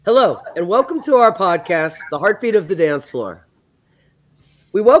Hello, and welcome to our podcast, The Heartbeat of the Dance Floor.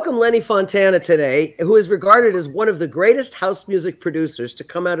 We welcome Lenny Fontana today, who is regarded as one of the greatest house music producers to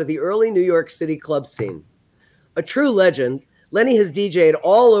come out of the early New York City club scene. A true legend, Lenny has DJ'd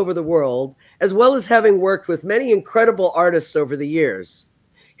all over the world, as well as having worked with many incredible artists over the years.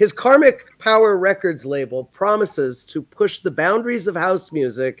 His Karmic Power Records label promises to push the boundaries of house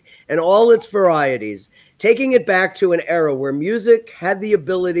music and all its varieties, taking it back to an era where music had the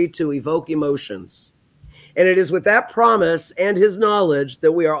ability to evoke emotions. And it is with that promise and his knowledge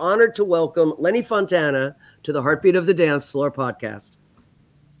that we are honored to welcome Lenny Fontana to the Heartbeat of the Dance Floor podcast.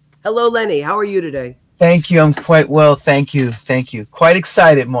 Hello, Lenny. How are you today? Thank you. I'm quite well. Thank you. Thank you. Quite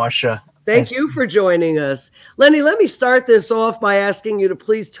excited, Marsha. Thank you for joining us. Lenny, let me start this off by asking you to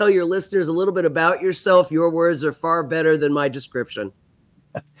please tell your listeners a little bit about yourself. Your words are far better than my description.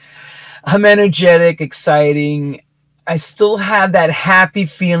 I'm energetic, exciting. I still have that happy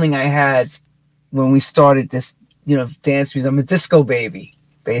feeling I had when we started this, dance music. I'm a disco baby,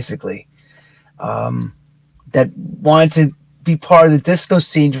 basically, that wanted to be part of the disco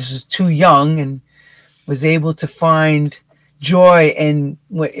scene, just was too young and was able to find joy. And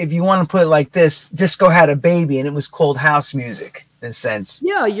if you want to put it like this, disco had a baby and it was called house music in a sense.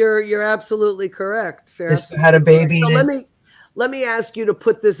 Yeah, you're absolutely correct. Disco had a baby. So let me ask you to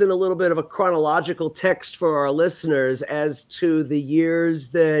put this in a little bit of a chronological text for our listeners as to the years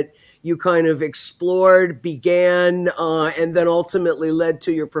that you kind of explored, began, and then ultimately led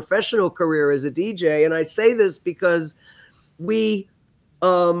to your professional career as a DJ. And I say this because we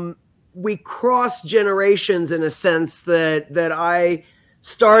cross generations in a sense that I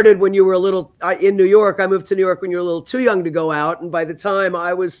started when you were a little in New York. I moved to New York when you were a little too young to go out. And by the time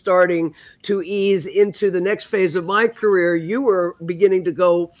I was starting to ease into the next phase of my career, you were beginning to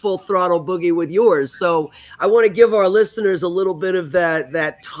go full throttle boogie with yours. So I want to give our listeners a little bit of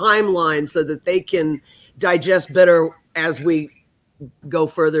that timeline so that they can digest better as we go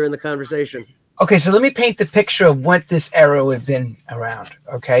further in the conversation. Okay, so let me paint the picture of what this era would have been around,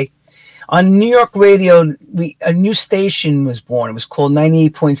 okay? On New York radio, a new station was born. It was called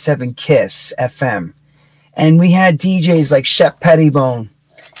 98.7 KISS FM. And we had DJs like Shep Pettibone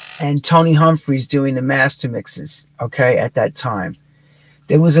and Tony Humphries doing the master mixes, okay, at that time.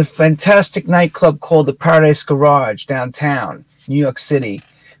 There was a fantastic nightclub called the Paradise Garage downtown, New York City,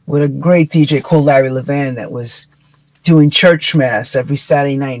 with a great DJ called Larry Levan that was doing church mass every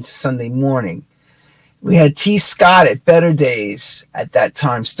Saturday night into Sunday morning. We had T. Scott at Better Days at that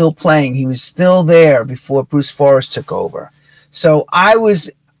time, still playing. He was still there before Bruce Forrest took over. So I was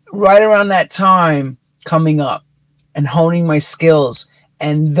right around that time coming up and honing my skills.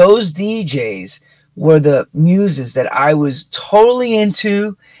 And those DJs were the muses that I was totally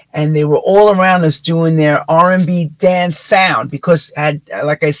into. And they were all around us doing their R&B dance sound because,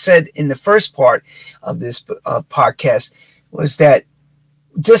 like I said in the first part of this podcast, was that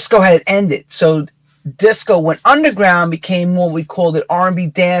disco had ended. So disco went underground, became what we called it R&B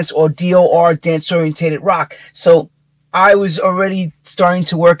dance or DOR, dance-orientated rock. So I was already starting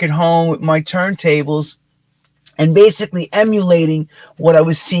to work at home with my turntables and basically emulating what I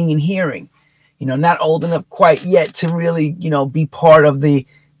was seeing and hearing. Not old enough quite yet to really, be part of the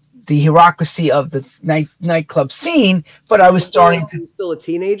bureaucracy of the nightclub scene, but I was starting to. Still a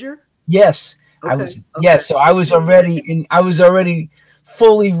teenager? Yes, okay. I was. Okay. Yes, so I was already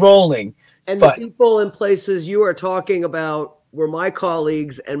fully rolling. And the people and places you are talking about were my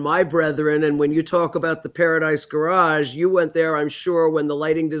colleagues and my brethren. And when you talk about the Paradise Garage, you went there, I'm sure, when the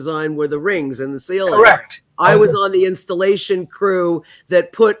lighting design were the rings and the ceiling. Correct. I was on the installation crew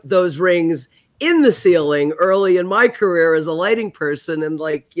that put those rings in the ceiling early in my career as a lighting person in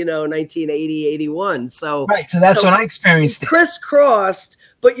 1980, 81. So that's when I experienced it. Crisscrossed,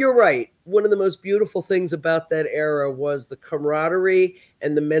 but you're right. One of the most beautiful things about that era was the camaraderie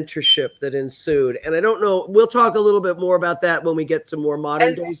and the mentorship that ensued. And I don't know, we'll talk a little bit more about that when we get to more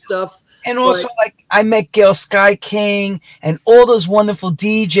modern day stuff. And also, I met Gail Sky King and all those wonderful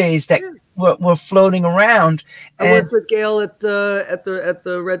DJs that were floating around. I worked with Gail at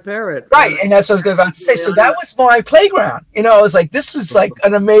the Red Parrot. Right, and that's what I was about to say. So that was my playground. I was like, this was like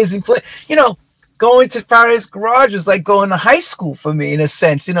an amazing play. Going to Paradise Garage was like going to high school for me in a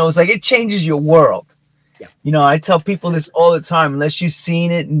sense. It was like it changes your world. Yeah. I tell people this all the time. Unless you've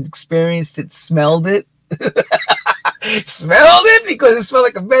seen it and experienced it, smelled it, because it smelled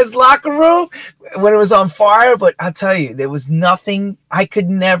like a men's locker room when it was on fire. But I'll tell you, there was nothing. I could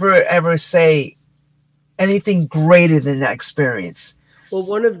never ever say anything greater than that experience. Well,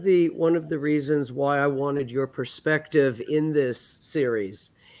 one of the reasons why I wanted your perspective in this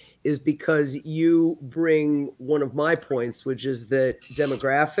series is because you bring one of my points, which is that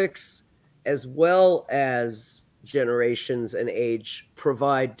demographics as well as generations and age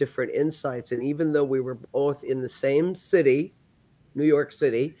provide different insights. And even though we were both in the same city, New York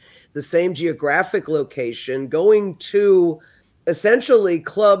City, the same geographic location, going to essentially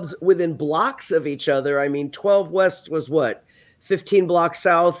clubs within blocks of each other. I mean, 12 West was what? 15 blocks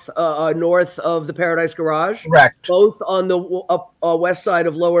south, north of the Paradise Garage, Correct. both on the west side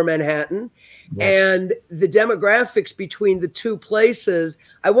of Lower Manhattan. Yes. And the demographics between the two places,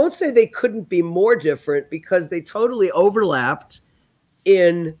 I won't say they couldn't be more different because they totally overlapped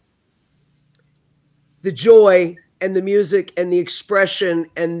in the joy and the music and the expression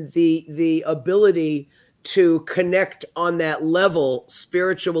and the ability to connect on that level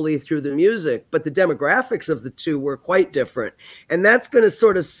spiritually through the music, but the demographics of the two were quite different. And that's going to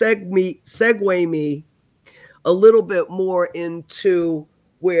sort of segue me a little bit more into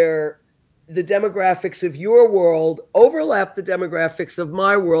where the demographics of your world overlap the demographics of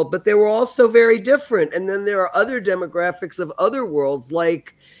my world, but they were also very different. And then there are other demographics of other worlds,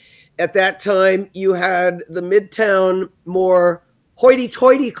 like at that time you had the Midtown more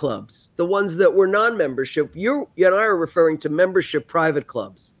hoity-toity clubs, the ones that were non-membership. You and I are referring to membership private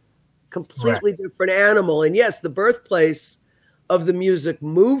clubs. Completely different animal. And yes, the birthplace of the music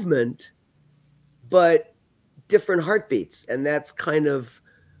movement, but different heartbeats. And that's kind of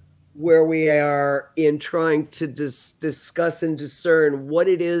where we are in trying to discuss and discern what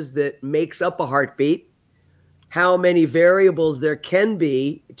it is that makes up a heartbeat, how many variables there can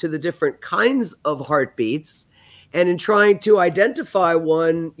be to the different kinds of heartbeats. And in trying to identify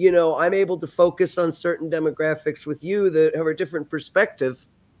one, I'm able to focus on certain demographics with you that have a different perspective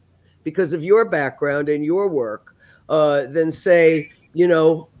because of your background and your work than, say,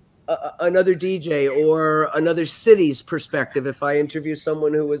 another DJ or another city's perspective. If I interview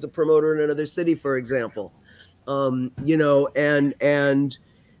someone who was a promoter in another city, for example, and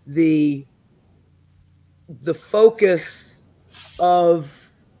the focus of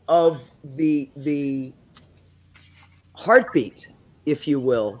the heartbeat, if you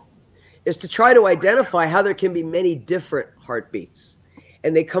will, is to try to identify how there can be many different heartbeats,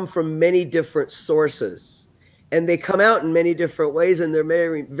 and they come from many different sources, and they come out in many different ways, and they're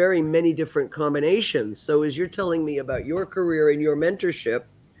very, very many different combinations. So as you're telling me about your career and your mentorship,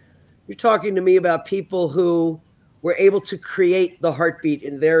 you're talking to me about people who were able to create the heartbeat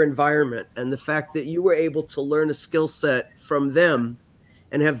in their environment, and the fact that you were able to learn a skill set from them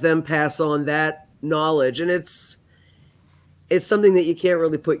and have them pass on that knowledge. And it's something that you can't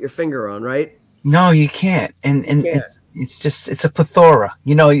really put your finger on, right? No, you can't. And it's a plethora,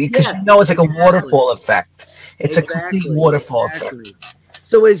 because it's like a waterfall effect. It's a complete waterfall effect.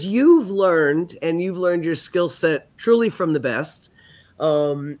 So as you've learned your skill set truly from the best,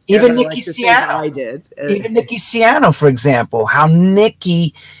 even Nicky Siano, I did. Even Nicky Siano, for example, how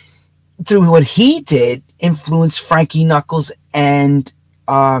Nicky, through what he did, influenced Frankie Knuckles and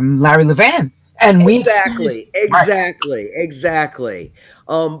Larry Levan. And exactly.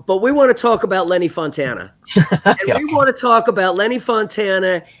 But we want to talk about Lenny Fontana. And we want to talk about Lenny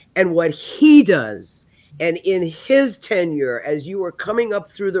Fontana and what he does. And in his tenure, as you were coming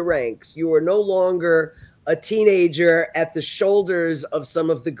up through the ranks, you were no longer a teenager at the shoulders of some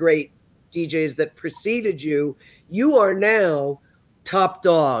of the great DJs that preceded you. You are now top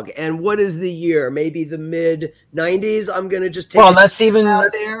dog. And what is the year? Maybe the mid 90s. I'm going to just take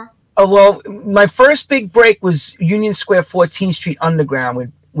there. Oh, well, my first big break was Union Square 14th Street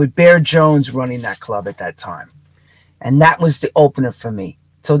Underground with Bear Jones running that club at that time. And that was the opener for me.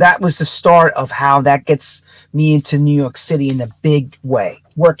 So that was the start of how that gets me into New York City in a big way,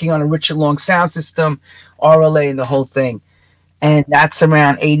 working on a Richard Long sound system, RLA, and the whole thing. And that's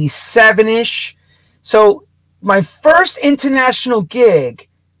around 87-ish. So my first international gig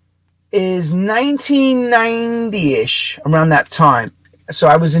is 1990-ish, around that time. So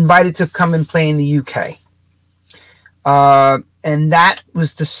I was invited to come and play in the UK. And that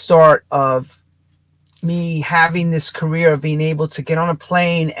was the start of me having this career of being able to get on a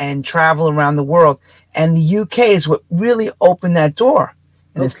plane and travel around the world. And the UK is what really opened that door.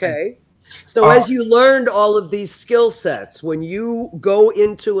 Okay. So as you learned all of these skill sets, when you go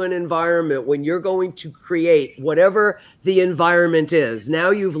into an environment, when you're going to create whatever the environment is,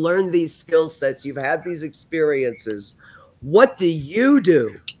 now you've learned these skill sets, you've had these experiences. What do you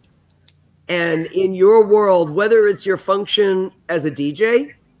do? And in your world, whether it's your function as a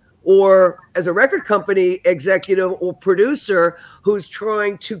DJ or as a record company executive or producer who's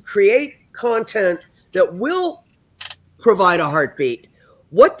trying to create content that will provide a heartbeat,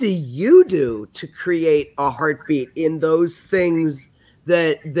 what do you do to create a heartbeat in those things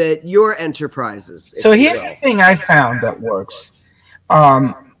that your enterprises. So here's the thing I found that works.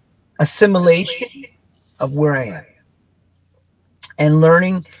 Assimilation of where I am and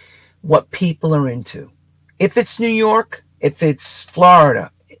learning what people are into. If it's New York, if it's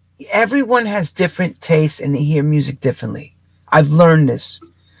Florida, everyone has different tastes and they hear music differently. I've learned this.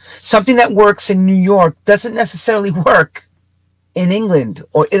 Something that works in New York doesn't necessarily work in England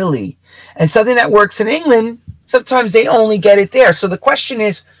or Italy. And something that works in England, sometimes they only get it there. So the question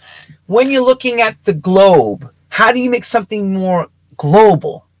is, when you're looking at the globe, how do you make something more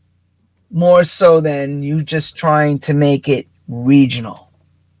global? More so than you just trying to make it regional.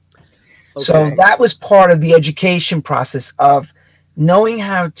 Okay. So that was part of the education process of knowing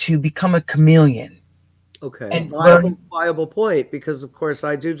how to become a chameleon. Okay, and viable point, because of course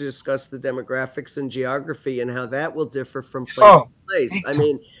I do discuss the demographics and geography and how that will differ from place to place. I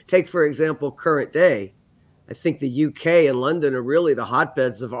mean, take for example current day. I think the UK and London are really the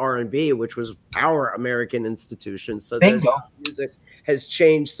hotbeds of R&B, which was our American institution. So music has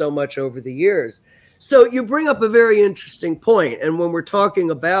changed so much over the years. So you bring up a very interesting point. And when we're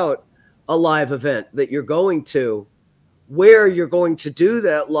talking about a live event that you're going to, where you're going to do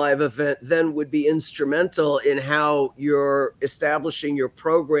that live event then would be instrumental in how you're establishing your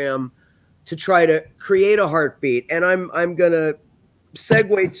program to try to create a heartbeat. And I'm going to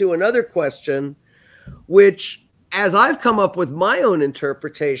segue to another question, which, as I've come up with my own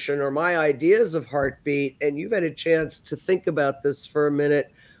interpretation or my ideas of heartbeat, and you've had a chance to think about this for a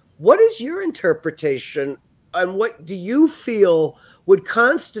minute, what is your interpretation and what do you feel would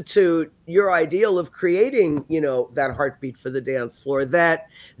constitute your ideal of creating, that heartbeat for the dance floor, that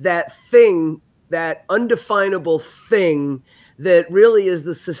thing, that undefinable thing that really is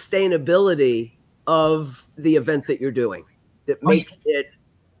the sustainability of the event that you're doing, that makes it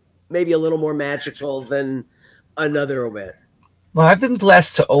maybe a little more magical than another event? Well, I've been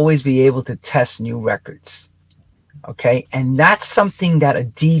blessed to always be able to test new records. Okay. And that's something that a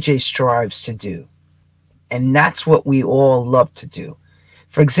DJ strives to do. And that's what we all love to do.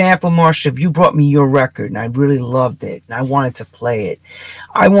 For example, Marsha, if you brought me your record and I really loved it and I wanted to play it,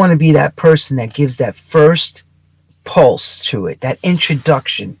 I want to be that person that gives that first pulse to it, that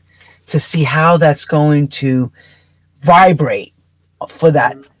introduction, to see how that's going to vibrate for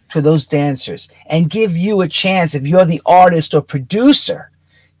those dancers, and give you a chance, if you're the artist or producer,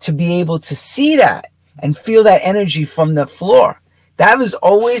 to be able to see that and feel that energy from the floor. That was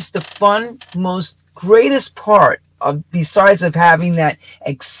always the fun, most greatest part of, besides of having that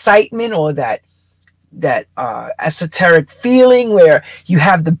excitement or that esoteric feeling where you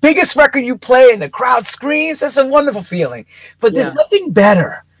have the biggest record you play and the crowd screams. That's a wonderful feeling. But there's nothing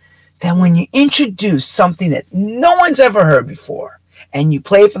better than when you introduce something that no one's ever heard before and you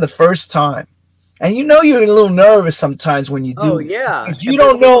play it for the first time. And you're a little nervous sometimes when you do. Oh, yeah. You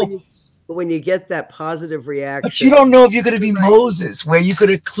don't know. When you get that positive reaction. But you don't know if you're going to be Moses, where you could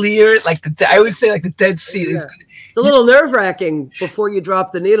have cleared, I always say, like the Dead Sea. Yeah. It's a little nerve-wracking before you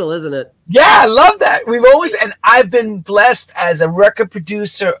drop the needle, isn't it? Yeah, I love that. And I've been blessed as a record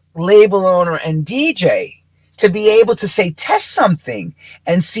producer, label owner, and DJ to be able to say, test something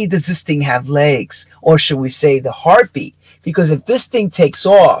and see, does this thing have legs? Or should we say the heartbeat? Because if this thing takes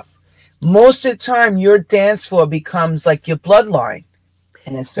off, most of the time your dance floor becomes like your bloodline.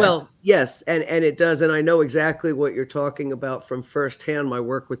 Well, yes, and it does. And I know exactly what you're talking about from firsthand, my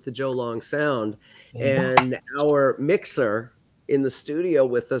work with the Joe Long Sound. And our mixer in the studio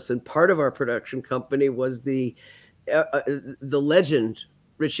with us and part of our production company was the legend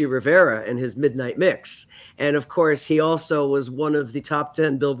Richie Rivera and his Midnight Mix. And of course, he also was one of the top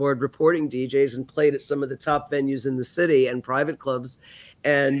 10 Billboard reporting DJs and played at some of the top venues in the city and private clubs.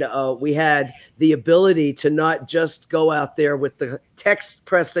 And we had the ability to not just go out there with the text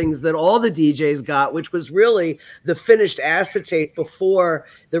pressings that all the DJs got, which was really the finished acetate before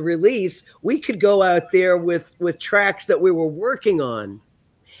the release. We could go out there with tracks that we were working on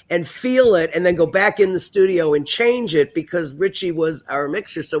and feel it and then go back in the studio and change it because Richie was our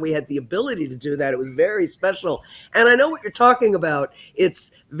mixer. So we had the ability to do that. It was very special. And I know what you're talking about.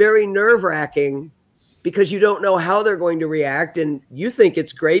 It's very nerve-wracking because you don't know how they're going to react and you think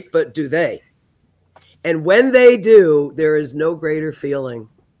it's great, but do they? And when they do, there is no greater feeling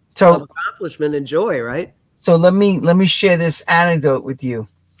of accomplishment and joy, right? So let me share this anecdote with you.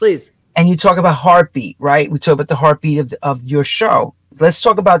 Please. And you talk about heartbeat, right? We talk about the heartbeat of your show. Let's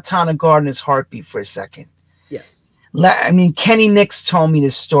talk about Tana Gardner's heartbeat for a second. Yes. I mean, Kenny Nicks told me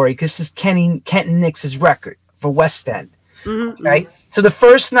this story because this is Kenton Nicks' record for West End, right? So the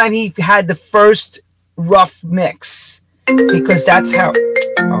first night he had the first rough mix because that's how.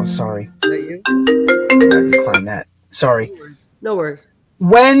 Oh, sorry. Is that you? I decline that. Sorry. No worries.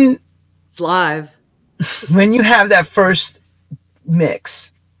 when It's live. when you have that first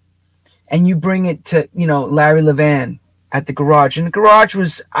mix and you bring it to, Larry Levan at the garage, and the garage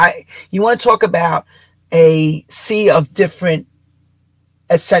was, you want to talk about a sea of different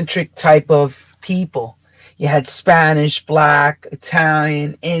eccentric type of people. You had Spanish, Black,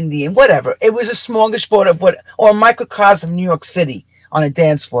 Italian, Indian, whatever. It was a smorgasbord of or a microcosm of New York City on a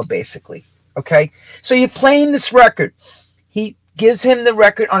dance floor, basically. Okay? So you're playing this record. He gives him the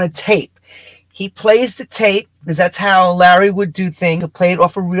record on a tape. He plays the tape, because that's how Larry would do things. He'll play it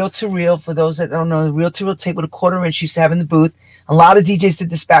off a reel-to-reel. For those that don't know, a reel-to-reel tape with a quarter-inch used to have in the booth. A lot of DJs did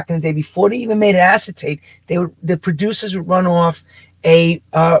this back in the day. Before they even made an acetate, the producers would run off a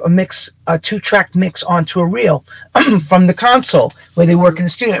mix, a 2-track mix onto a reel from the console where they work in the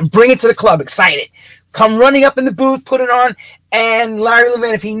studio and bring it to the club, excited. Come running up in the booth, put it on, and Larry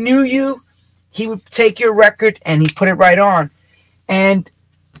Levan, if he knew you, he would take your record and he put it right on. And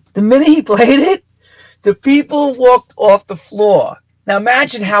the minute he played it, the people walked off the floor. Now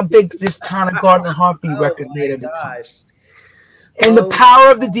imagine how big this Tana Gardner Heartbeat record made of it. And the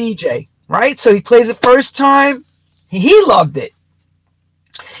power of the DJ, right? So he plays it first time, he loved it.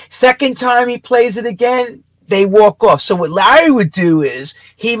 Second time he plays it again, they walk off. So what Larry would do is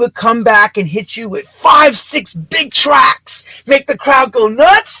he would come back and hit you with 5-6 big tracks, make the crowd go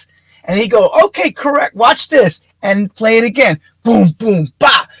nuts, and he'd go, okay, correct, watch this, and play it again. Boom, boom,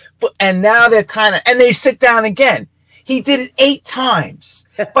 bah. And now they're and they sit down again. He did it 8 times.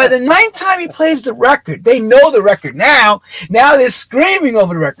 By the 9th time he plays the record, they know the record now. Now they're screaming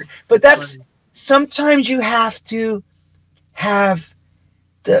over the record. But that's, sometimes you have to have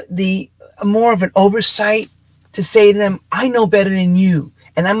the more of an oversight to say to them, I know better than you,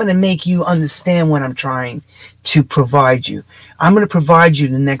 and I'm going to make you understand what I'm trying to provide you. I'm going to provide you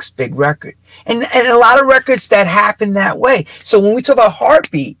the next big record. And a lot of records that happen that way. So when we talk about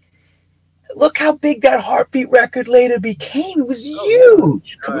Heartbeat, look how big that Heartbeat record later became. It was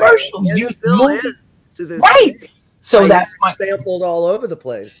huge. Commercial. It still is to this right. Day. So that's sampled all over the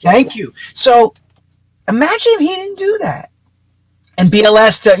place. Thank you. So imagine if he didn't do that. And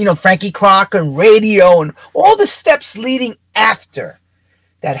BLS to, Frankie Crocker and radio and all the steps leading after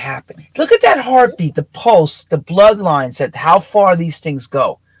that happened. Look at that heartbeat, the pulse, the bloodlines, at how far these things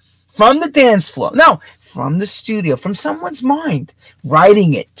go. From the dance floor. No, from the studio, from someone's mind,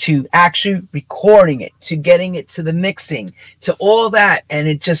 writing it to actually recording it, to getting it to the mixing, to all that. And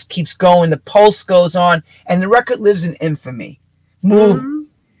it just keeps going. The pulse goes on and the record lives in infamy.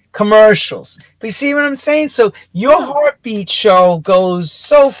 Commercials. But you see what I'm saying? So your Heartbeat show goes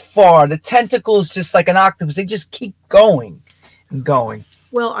so far. The tentacles, just like an octopus, they just keep going and going.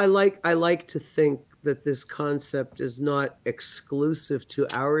 Well, I like to think that this concept is not exclusive to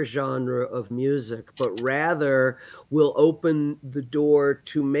our genre of music, but rather will open the door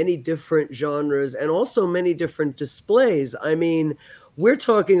to many different genres and also many different displays. I mean, we're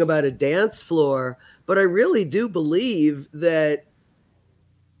talking about a dance floor, but I really do believe that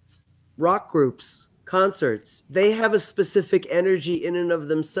rock groups, concerts, they have a specific energy in and of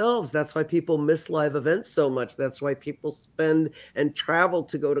themselves. That's why people miss live events so much. That's why people spend and travel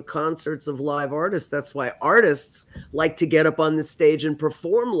to go to concerts of live artists. That's why artists like to get up on the stage and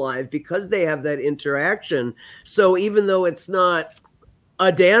perform live, because they have that interaction. So even though it's not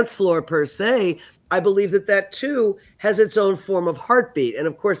a dance floor per se, I believe that that too has its own form of heartbeat. And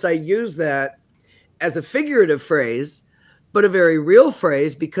of course, I use that as a figurative phrase, but a very real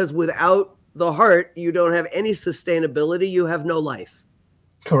phrase, because without the heart, you don't have any sustainability. You have no life.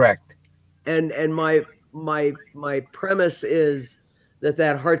 Correct. And my premise is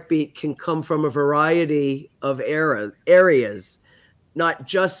that heartbeat can come from a variety of areas, not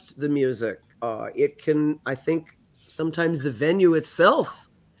just the music. It can, I think, sometimes the venue itself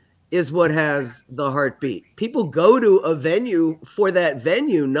is what has the heartbeat. People go to a venue for that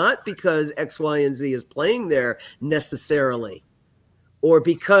venue, not because X, Y, and Z is playing there necessarily, or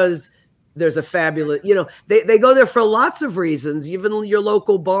because there's a fabulous, they go there for lots of reasons. Even your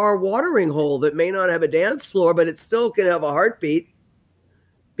local bar watering hole that may not have a dance floor, but it still can have a heartbeat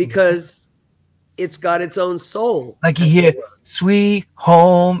because it's got its own soul. Like you hear, Sweet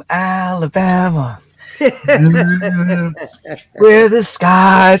Home Alabama. Where the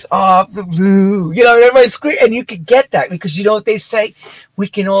skies are blue, everybody scream, and you can get that because they say we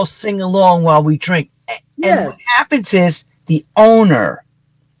can all sing along while we drink. Yes. And what happens is the owner,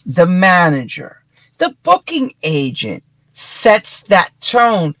 the manager, the booking agent sets that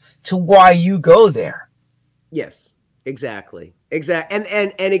tone to why you go there. Yes, exactly.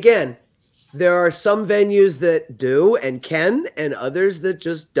 And again, there are some venues that do and can, and others that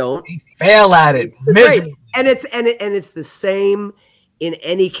just don't. They fail at it. Right. And it's the same in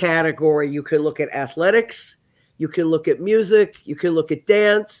any category. You can look at athletics, you can look at music, you can look at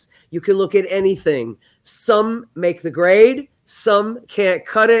dance, you can look at anything. Some make the grade, some can't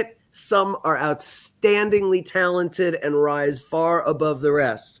cut it, some are outstandingly talented and rise far above the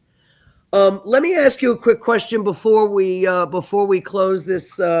rest. Let me ask you a quick question before we close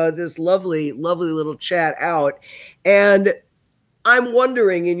this lovely little chat out. And I'm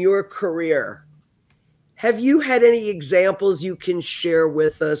wondering, in your career, have you had any examples you can share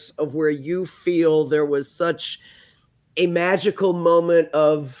with us of where you feel there was such a magical moment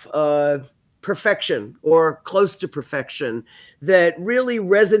of perfection or close to perfection that really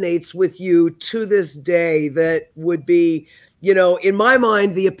resonates with you to this day, that would be, in my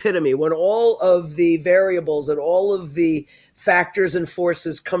mind, the epitome, when all of the variables and all of the factors and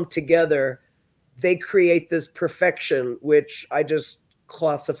forces come together, they create this perfection, which I just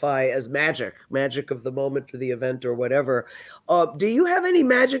classify as magic of the moment or the event or whatever. Do you have any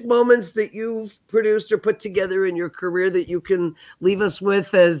magic moments that you've produced or put together in your career that you can leave us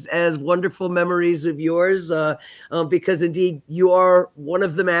with as wonderful memories of yours? Because indeed, you are one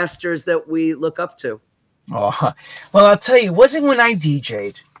of the masters that we look up to. Oh, well, I'll tell you, it wasn't when I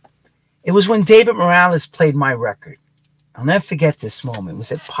DJ'd. It was when David Morales played my record. I'll never forget this moment. It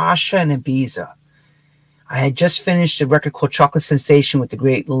was at Pasha and Ibiza. I had just finished a record called Chocolate Sensation with the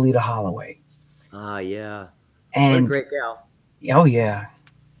great Lolita Holloway. Ah, yeah. And what a great gal. Oh, yeah.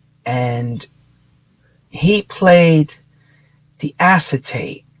 And he played the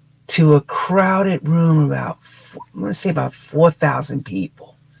acetate to a crowded room I'm going to say about 4,000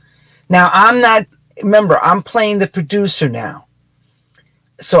 people. Now, I'm playing the producer now.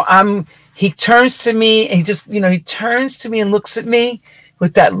 So he turns to me and he turns to me and looks at me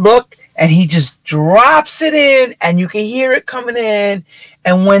with that look, and he just drops it in, and you can hear it coming in.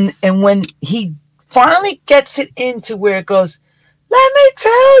 And when he finally gets it into where it goes, let me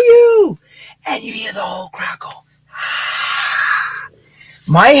tell you, and you hear the whole crowd go, ah.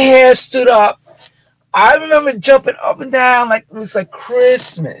 My hair stood up. I remember jumping up and down like it was like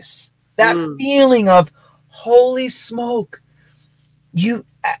Christmas. That feeling of, holy smoke.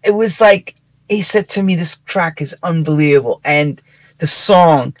 It was like, he said to me, this track is unbelievable. And the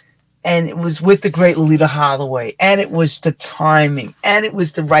song, and it was with the great Lolita Holloway, and it was the timing, and it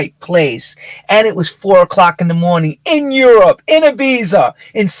was the right place, and it was 4:00 in the morning in Europe, in Ibiza,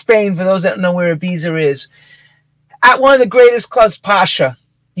 in Spain, for those that don't know where Ibiza is, at one of the greatest clubs, Pasha.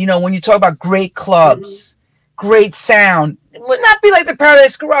 When you talk about great clubs, great sound, it would not be like the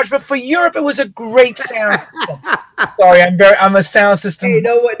Paradise Garage, but for Europe, it was a great sound system. Sorry, I'm a sound system. Hey,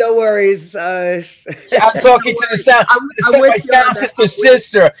 no worries. I'm talking to the sound. My sound sister's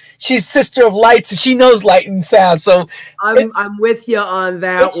sister. She's sister of lights, and she knows light and sound. So I'm with you on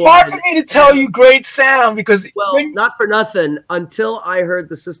that. It's hard for me to tell you great sound because not for nothing. Until I heard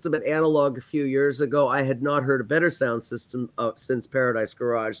the system at Analog a few years ago, I had not heard a better sound system since Paradise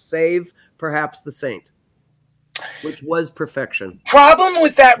Garage, save perhaps the Saint, which was perfection. Problem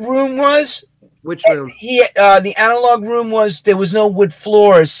with that room was, which room? The Analog room there was no wood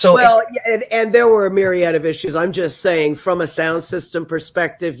floors. So and there were a myriad of issues. I'm just saying, from a sound system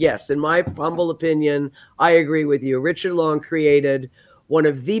perspective, yes, in my humble opinion, I agree with you. Richard Long created one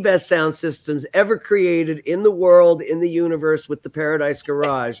of the best sound systems ever created in the world, in the universe, with the Paradise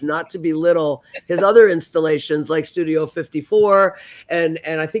Garage. Not to belittle his other installations like Studio 54, and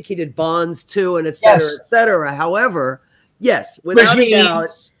I think he did Bonds too, and et cetera, et cetera. However, yes, without a doubt,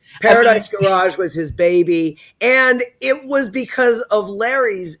 Paradise Garage was his baby, and it was because of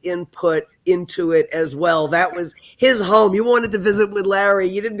Larry's input into it as well. That was his home. You wanted to visit with Larry.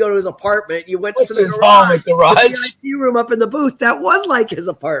 You didn't go to his apartment. You went to the garage. The VIP room up in the booth. That was like his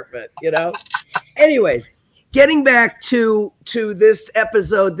apartment, Anyways, getting back to this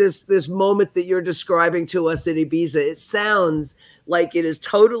episode, this moment that you're describing to us in Ibiza, it sounds like it is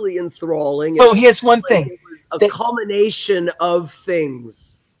totally enthralling. So here's one thing. It was a culmination of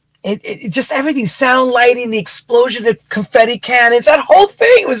things. It just everything, sound lighting, the explosion of confetti cannons, that whole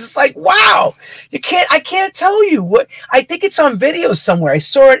thing was just like, wow. I can't tell you what. I think it's on video somewhere. I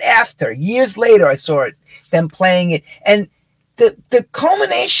saw it years later. I saw it, them playing it. And the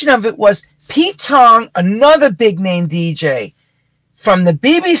culmination of it was Pete Tong, another big name DJ from the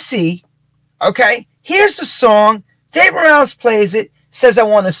BBC. Okay, here's the song. Dave Morales plays it, says I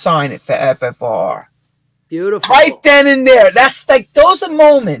want to sign it for FFR. Beautiful. Right then and there. That's like, those are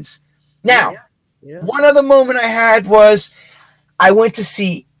moments. Now, one other moment I had was I went to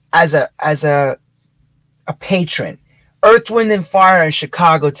see as a patron, Earth, Wind and Fire in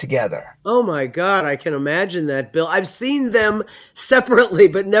Chicago together. Oh my God, I can imagine that, Bill. I've seen them separately,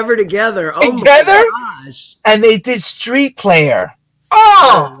 but never together. Together? Oh my gosh. And they did Street Player.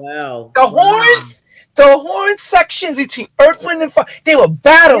 Oh, wow. the Wow. horns, the horn sections between Earth, Wind, and Fire. They were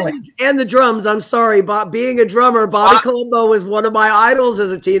battling. And the drums. I'm sorry, Bob. Being a drummer, Bobby Colombo was one of my idols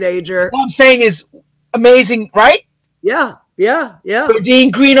as a teenager. What I'm saying is amazing, right? Yeah, yeah, yeah.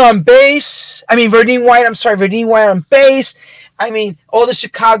 Verdine Green on bass. I mean, Verdine White. I'm sorry, Verdine White on bass. I mean, all the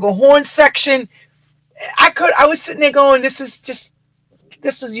Chicago horn section. I was sitting there going, this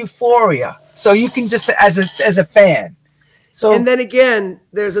is euphoria. So you can just as a fan. So and then again,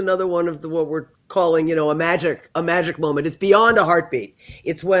 there's another one of what we're calling, a magic moment. It's beyond a heartbeat.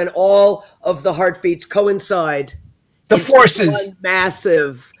 It's when all of the heartbeats coincide. The forces.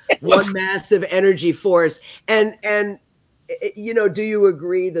 One massive energy force. And do you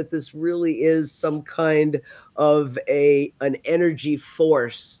agree that this really is some kind of an energy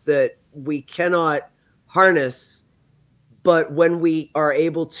force that we cannot harness, but when we are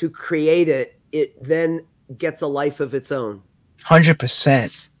able to create it, it then gets a life of its own?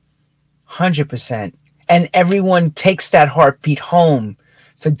 100%. 100%. And everyone takes that heartbeat home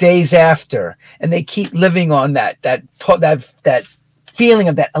for days after, and they keep living on that feeling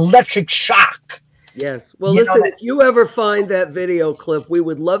of that electric shock. Yes. Well, listen, if you ever find that video clip, we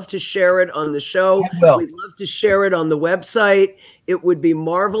would love to share it on the show. We'd love to share it on the website. It would be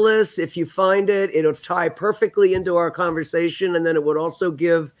marvelous if you find it. It'll tie perfectly into our conversation, and then it would also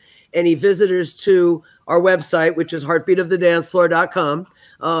give any visitors to our website, which is heartbeatofthedancefloor.com.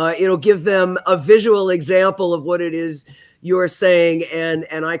 It'll give them a visual example of what it is you're saying.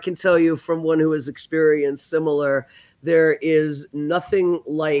 And I can tell you from one who has experienced similar, there is nothing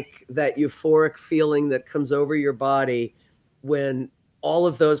like that euphoric feeling that comes over your body when all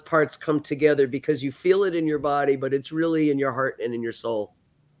of those parts come together, because you feel it in your body, but it's really in your heart and in your soul.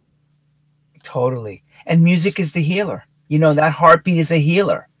 Totally. And music is the healer. That heartbeat is a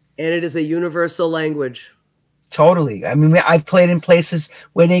healer. And it is a universal language. Totally. I mean, I've played in places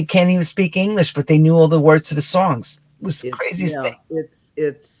where they can't even speak English, but they knew all the words to the songs. It was the craziest thing.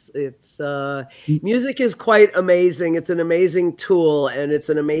 It's music is quite amazing. It's an amazing tool, and it's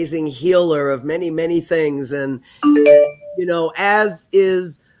an amazing healer of many, many things. And as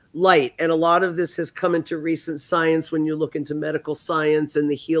is light. And a lot of this has come into recent science when you look into medical science and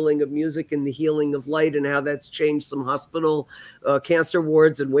the healing of music and the healing of light, and how that's changed some hospital cancer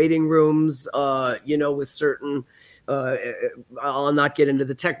wards and waiting rooms, with certain I'll not get into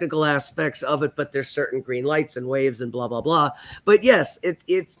the technical aspects of it, but there's certain green lights and waves and blah, blah, blah. But yes,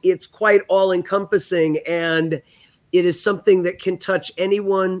 it's quite all encompassing, and it is something that can touch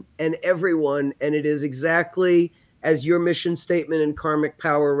anyone and everyone. And it is exactly as your mission statement in Karmic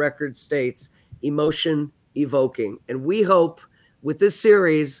Power Records states, emotion evoking. And we hope with this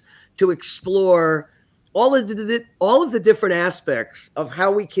series to explore all of the different aspects of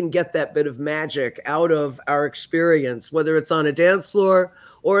how we can get that bit of magic out of our experience, whether it's on a dance floor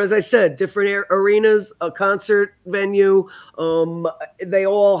or, as I said, different arenas, a concert venue. They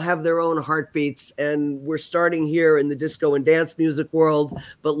all have their own heartbeats, and we're starting here in the disco and dance music world,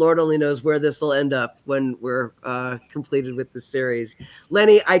 but Lord only knows where this will end up when we're completed with this series.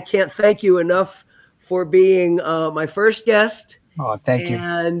 Lenny, I can't thank you enough for being my first guest. Oh, thank you.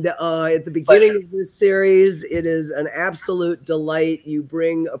 And at the beginning of this series, it is an absolute delight. You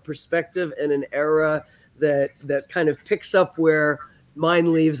bring a perspective and an era that kind of picks up where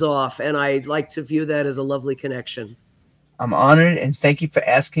mine leaves off. And I like to view that as a lovely connection. I'm honored, and thank you for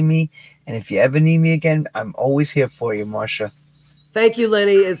asking me. And if you ever need me again, I'm always here for you, Marsha. Thank you,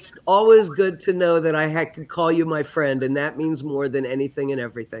 Lenny. It's always good to know that I can call you my friend, and that means more than anything and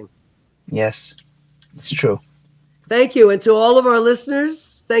everything. Yes, it's true. Thank you. And to all of our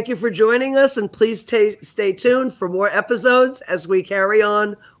listeners, thank you for joining us. And please stay tuned for more episodes as we carry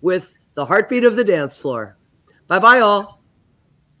on with the Heartbeat of the Dance Floor. Bye-bye, all.